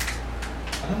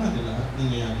 Alam natin lahat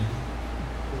nangyayari.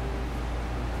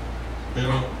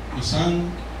 Pero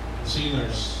isang sinner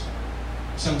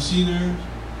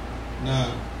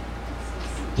na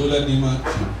tulad ni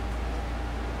Matthew,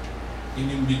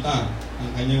 inimbita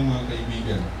ang kanyang mga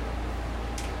kaibigan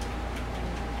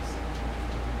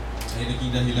ay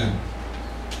naging dahilan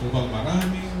upang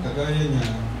maraming kagaya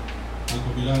niya ang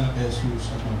kumilala kay Jesus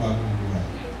at mabago ang buhay.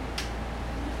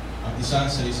 At isa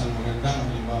sa isang magandang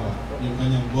halimbawa, yung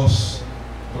kanyang boss,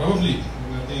 probably,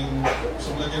 nating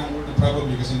sumalagyan ang word na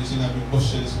probably kasi hindi sinabing boss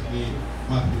siya ni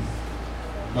Matthew.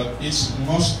 But it's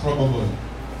most probable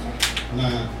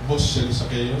na boss siya ni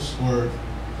Zacchaeus or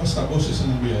basta boss siya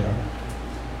ng BIR,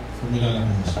 kumilala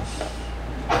kay Jesus.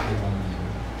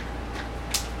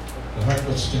 The heart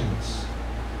was changed.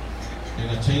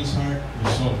 And a changed heart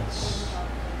results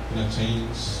in a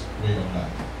changed way of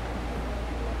life.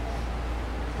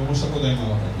 Kumusta po tayo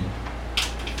mga kapatid?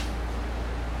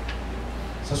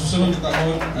 Sa susunod na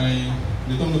taon ay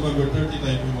nitong November 30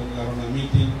 tayo po magkakaroon ng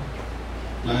meeting,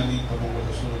 planning, patungkol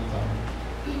sa susunod na taon.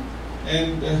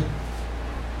 And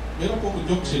meron po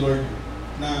joke si Lord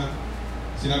na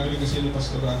sinabi rin kasi ni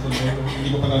Pastor Anton,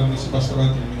 hindi ko pa narinig si Pastor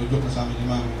Anton, may joke na sa amin ni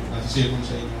Ma'am, nasisirkon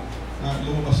sa inyo, na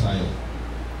lumabas tayo.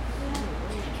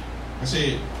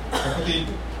 Kasi,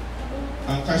 kapatid,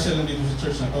 ang kasya lang dito sa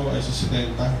church na to ay sa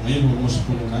 70, ngayon humus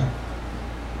puno na.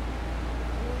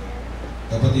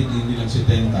 Kapatid, hindi lang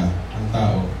 70 ang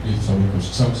tao dito sa Wicos,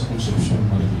 sa konsepsyon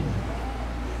Marikina.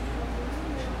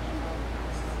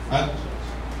 At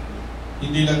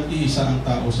hindi lang iisa ang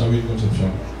tao sa Wicos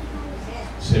Concepcion.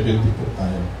 70 po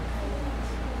tayo.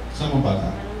 Sa mga bata.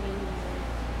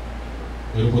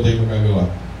 Pero po tayo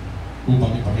magagawa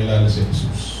upang ipakilala si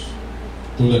Jesus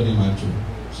tulad ni Matthew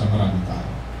sa maraming tao.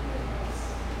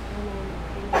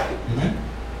 Amen?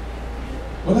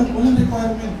 Walang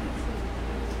requirement.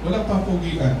 Walang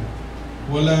papugian.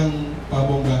 Walang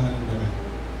pabonggahan ng damit.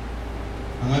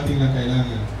 Ang ating lang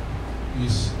kailangan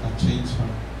is a change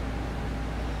heart.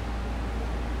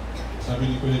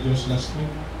 Sabi ni Kuya Diyos last week,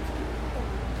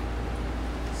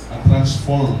 a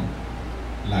transformed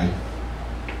life.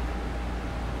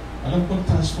 Alam ko,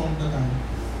 transformed na tayo.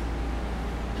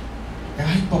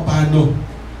 Kahit papano,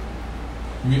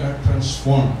 we are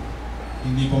transformed.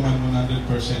 Hindi pa man 100%.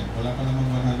 Wala pa naman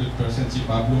 100%. Si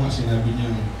Pablo nga, sinabi niya,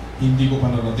 hindi ko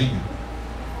pa narating.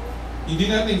 Hindi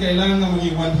natin kailangan na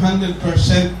maging 100%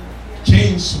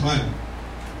 change man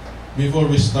before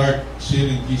we start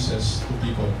sharing Jesus to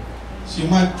people. Si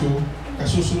Matthew,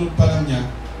 kasusunod pa lang niya,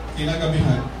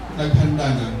 kinagabihan, naghanda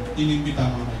na, inimbita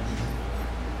mga kaibigan.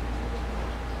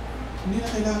 Hindi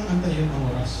na kailangan antayin ang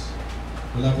oras.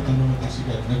 Malapit ang lumatang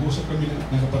sigat. Nag-usap kami ng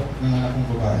anak kong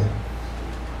babae.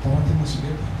 Tawatin mo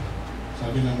sigat.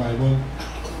 Sabi ng Bible,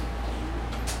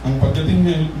 ang pagdating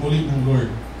muli ng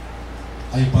Lord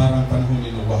ay parang panahon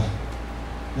ni Noah.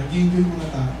 Nag-enjoy muna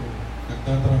tayo.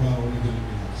 Nagtatrabaho ni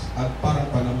Pilipinas. At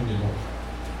parang panahon ni Lot.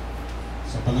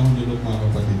 Sa panahon ni Lot, mga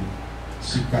kapatid,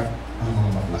 sikat ang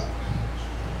mga bakla.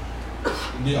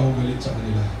 Hindi ako galit sa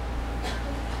kanila.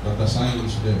 But the sign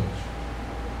is there.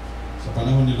 Sa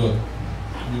panahon ni Lot,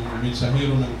 yung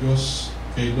mensahero ng Diyos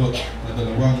kay Lot na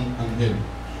dalawang anghel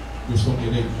gustong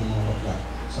i-rape ng mga bakla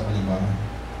sa kanyang bahay.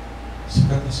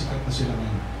 Sikat na sila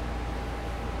ngayon.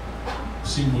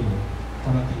 Simbolo,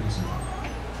 parating na sila.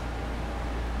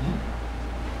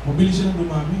 Mabilis silang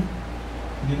dumami.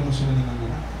 Hindi naman sila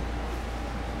nanganganak.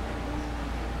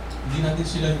 Hindi natin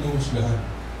sila inuhusgahan.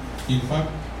 In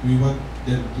fact, we want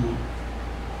them to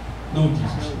know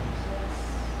Jesus Christ.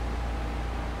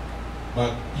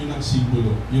 But yun ang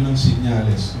simbolo, yun ang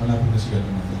sinyales, malapit na sila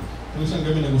dumating. Kung isang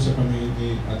gabi nag-usap kami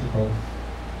ni Ate Pao,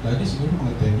 Daddy, siguro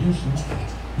mga 10 years, no?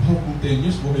 Wow, kung 10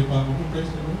 years, buhay pa ako kung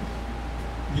praise the Lord.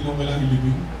 Hindi naman kailangan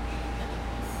ilibing.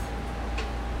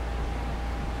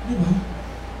 Di ba?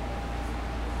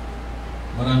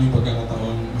 Maraming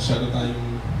pagkakataon, masyado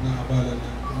tayong nakabala na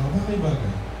mga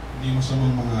bagay-bagay. Hindi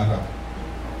masamang mangarap.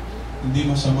 Hindi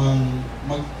masamang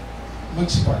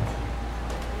magsipat.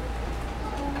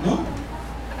 No?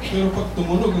 Pero pag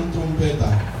tumunog ang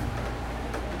trumpeta,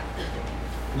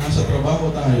 nasa trabaho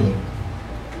tayo,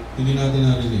 hindi natin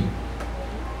narinig.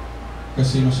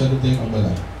 Kasi masyado tayong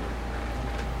abala.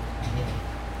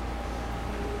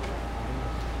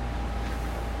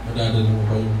 Madadala mo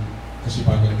ba yung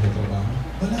kasipagan sa trabaho?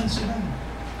 Balanse lang.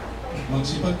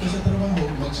 Magsipag ka sa trabaho,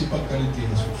 magsipag ka rin kay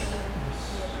Jesus.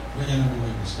 Ganyan ang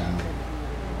buhay Kristiyano.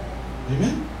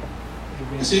 Amen?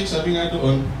 Kasi sabi nga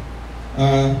doon,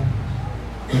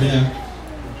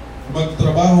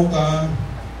 magtrabaho ka,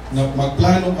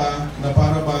 magplano ka na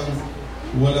para bang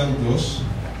walang Diyos.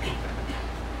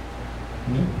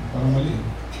 Parang mali.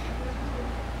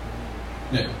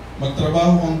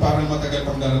 Magtrabaho kang parang matagal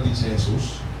pang darating si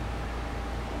Jesus,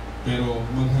 pero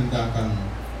maghanda kang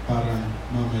parang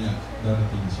mamaya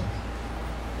darating siya.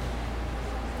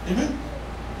 Amen?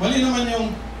 Mali naman yung,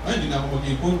 ay, hindi na ako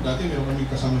mag-ipon. Dati meron kami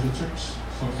kasama sa church.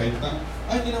 So, kahit na,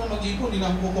 ay, hindi na ako mag-ipon. Hindi na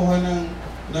ako kukuha ng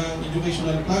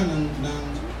educational plan, ng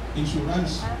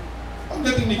insurance.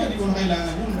 Pagdating ni ka, hindi ko na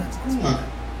kailangan yun.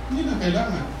 Hindi na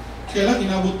kailangan. Kaya lang,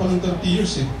 inabot pa ng 30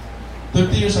 years eh.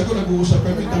 30 years ago, nag-uusap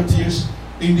kami, 30 years,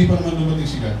 hindi pa naman dumating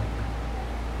si God.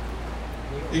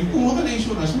 Kung ka na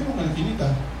insurance, meron ka na kinita.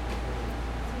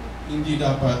 Hindi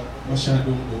dapat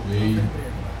masyadong obey.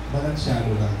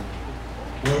 Balansyado lang.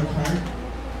 Work hard,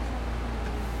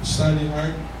 study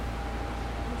hard,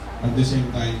 at the same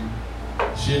time,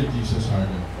 share Jesus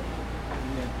harder.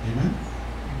 Amen?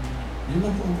 Yun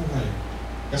lang po ang buhay.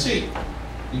 Kasi,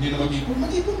 hindi na mag-ipon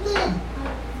ka.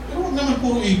 Pero huwag naman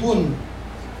puro ipon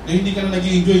na hindi ka na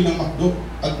nag-i-enjoy ng McDo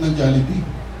at ng Jollibee.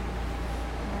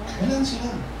 Balance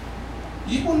lang.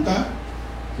 Ipon ka.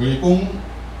 Kaya kung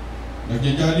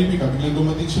nag-Jollibee ka, biglang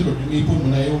dumating si Lord, yung ipon mo,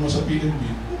 naiwan mo sa PNB,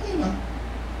 okay na.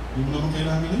 Hindi mo naman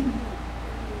kailangan yun.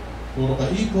 Puro ka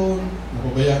ipon,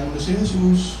 napabayaan mo na si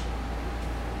Jesus.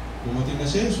 Dumating na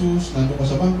si Jesus, nandun ka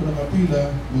sa bangko,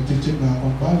 nakapila, mag-check na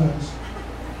account balance.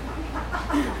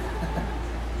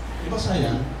 Diba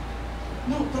sayang?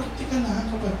 No, praktika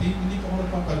na kapatid, hindi ka ko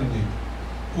nagpaparinig.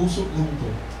 Pusok lang to.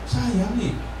 Sayang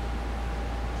eh.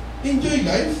 Enjoy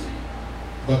life,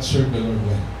 but serve the Lord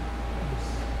well.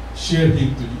 Share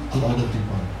Him to other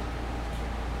people.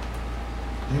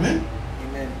 Amen?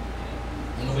 Amen.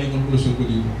 Ano ba yung conclusion ko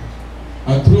dito?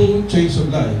 A true change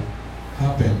of life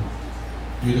happen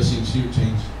with a sincere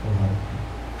change of heart.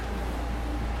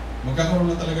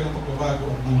 Magkakaroon na talaga ng pagbabago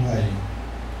ang buhay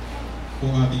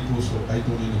kung ating puso ay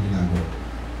tunay na binago.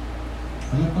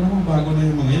 Alam pa naman, bago na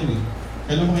yung mga yan eh.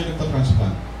 Kailan mo kayo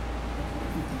nagpa-transplant?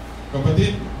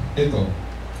 Kapatid, ito.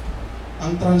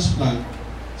 Ang transplant,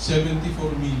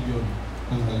 74 million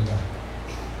ang halaga.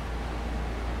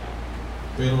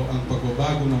 Pero ang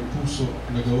pagbabago ng puso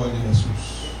nagawa ni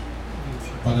Jesus,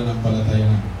 pananampalataya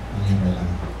na ang iyong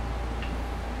kailangan.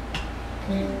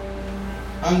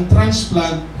 Ang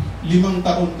transplant, 5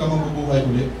 taon ka mabubuhay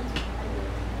ulit.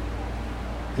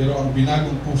 Pero ang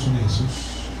binagong puso ni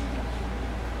Jesus,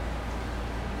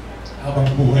 habang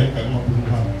buhay ka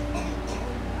mabubuhay.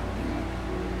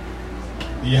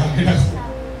 Iyakin ako.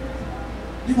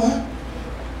 Di ba?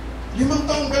 5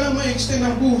 taon ka lang ma-extend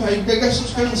ang buhay,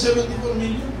 gagastos ka ng 74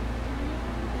 million.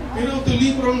 Pero ito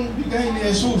libreng bigay ni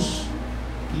Jesus.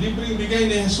 Libreng bigay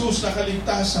ni Jesus na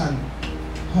kaligtasan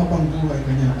habang buhay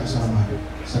kanya kasama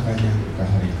sa kanyang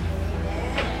kaharian.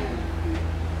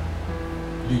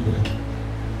 Libre.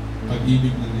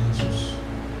 Pag-ibig na ni Jesus.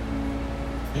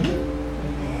 Amen?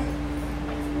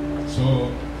 So,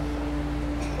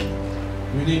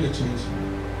 we need a change.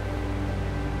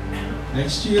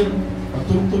 Next year,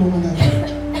 pagtulong-tulungan natin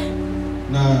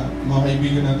na mga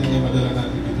kaibigan natin ay madala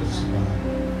natin dito sa simbahan.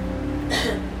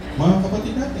 Mga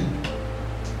kapatid natin.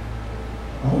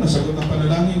 Ako, nasagot ng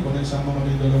panalangin ko na isama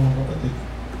kami yung 2 kapatid.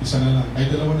 Isa na lang. Ay,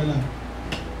 2 na lang.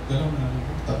 2 na lang.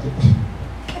 3 pa.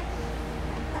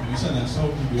 Yung isa na sa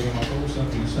South, mayroong makausap.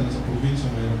 Yung isa na sa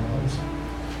probinsya, mayroong makausap.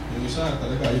 Yung isa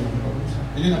talaga ayaw makausap.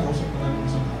 Hindi nakausap ko na ng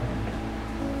isang araw.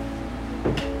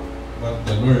 But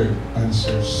the Lord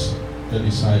answers the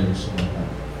desires of our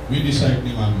heart. We decide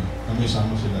ni Mami na may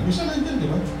sama sila. May sana dyan, di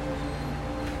ba?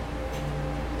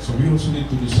 So we also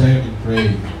need to desire and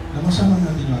pray na masama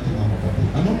natin yung ating mga kapatid.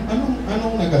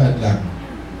 Anong naghahadlang?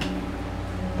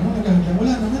 Anong naghahadlang?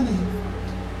 Wala naman eh.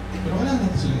 Pero wala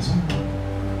natin sila isama.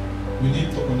 We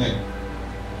need to connect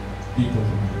people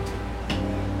to God.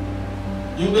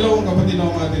 Yung 2 kapatid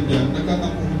na natin dyan,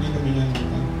 nagkatampuhan din kami yan.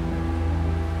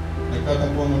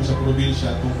 Nagkatampuhan kami sa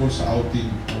probinsya tungkol sa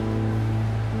outing.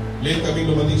 Late kaming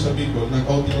dumating sa Bicol,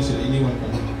 nag-outing na sila, iniwan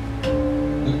kami.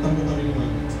 Nagtampo kami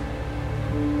lumamit.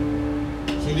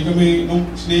 So hindi kami, nung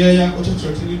siniyaya ko sa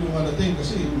church, hindi lumarating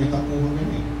kasi may tampuhan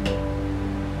kami.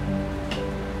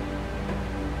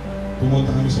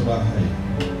 Pumunta kami sa bahay.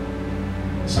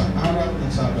 Isang araw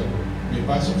ng Sabado, may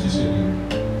pasok si Siri.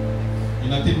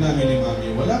 Inatid namin ni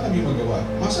Mami, wala kami magawa.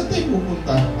 Masa tayo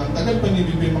pupunta? Ang tagal pa ni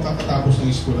Bibi makakatapos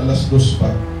ng school, 2:00 pa.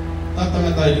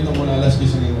 Tatanga tayo dito mula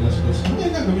 10:00 hanggang 2:00. Ano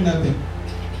yung gagawin natin?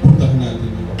 Puntahan natin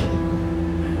yung kapatid ko.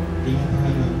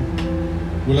 Pinuntahan natin.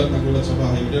 Gulat na gulat sa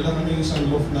bahay. Dala kami isang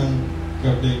loaf ng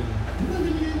garden. Ano na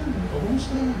binigay namin?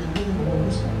 Pabusta. Hindi na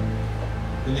pabusta.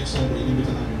 The next time,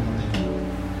 inimbita namin kapatid ko.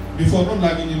 Before nun,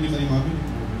 lagi inimbita ni Mami.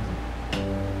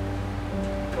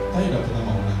 Tayo dapat na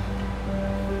mauna.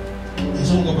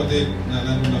 Isang kapatid na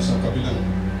nandun na sa kabilang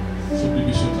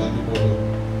subdivision sa Antipolo,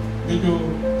 medyo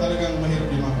talagang mahirap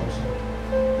yung makausap.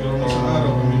 Pero nung isang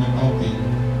araw kami nag-outing,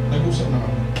 nag-usap na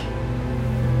kami.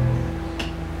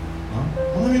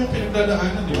 Mga may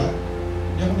pinagdadaanan, di ba?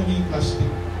 Hindi ako naging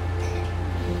plastic.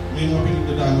 May mga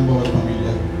pinagdadaanan bawat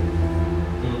pamilya.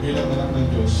 Pero bilang anak ng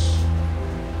Diyos,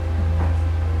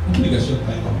 obligasyon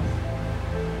tayo ako.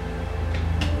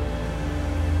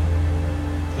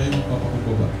 Tayo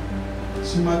magpapakumbaba.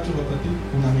 Si Matthew Batati,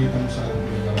 kung nakita mo sa ating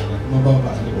pinag-aralan,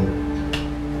 mababa ang loob.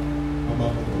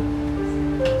 Mababa ang loob.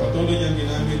 Patuloy niyang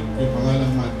ginamit yung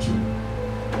pangalang Matthew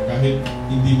kahit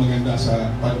hindi maganda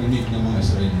sa pag-inig ng mga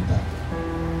Israelita.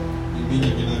 Hindi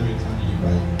niya ginamit ang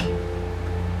ibay.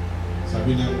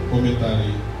 Sabi ng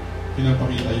commentary,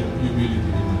 pinapakita yung humility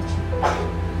ni Matthew.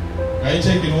 Kahit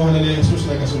siya kinuha na ni Jesus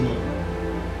na kasunod,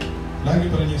 lagi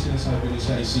pa rin niya sinasabi na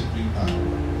siya ay simpleng tao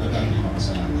na dahil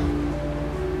makasalanan.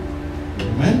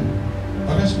 Amen?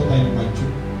 Parehas po tayo ng Matthew.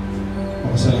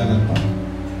 Makasalanan pa.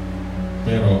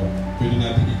 Pero, pwede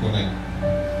natin i-connect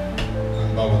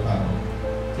ang bawat tao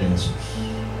kay Jesus.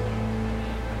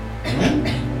 Amen?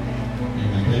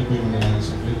 Amen. Kaya po yung mga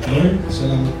sa Lord,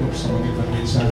 salamat po sa magitan mensahe.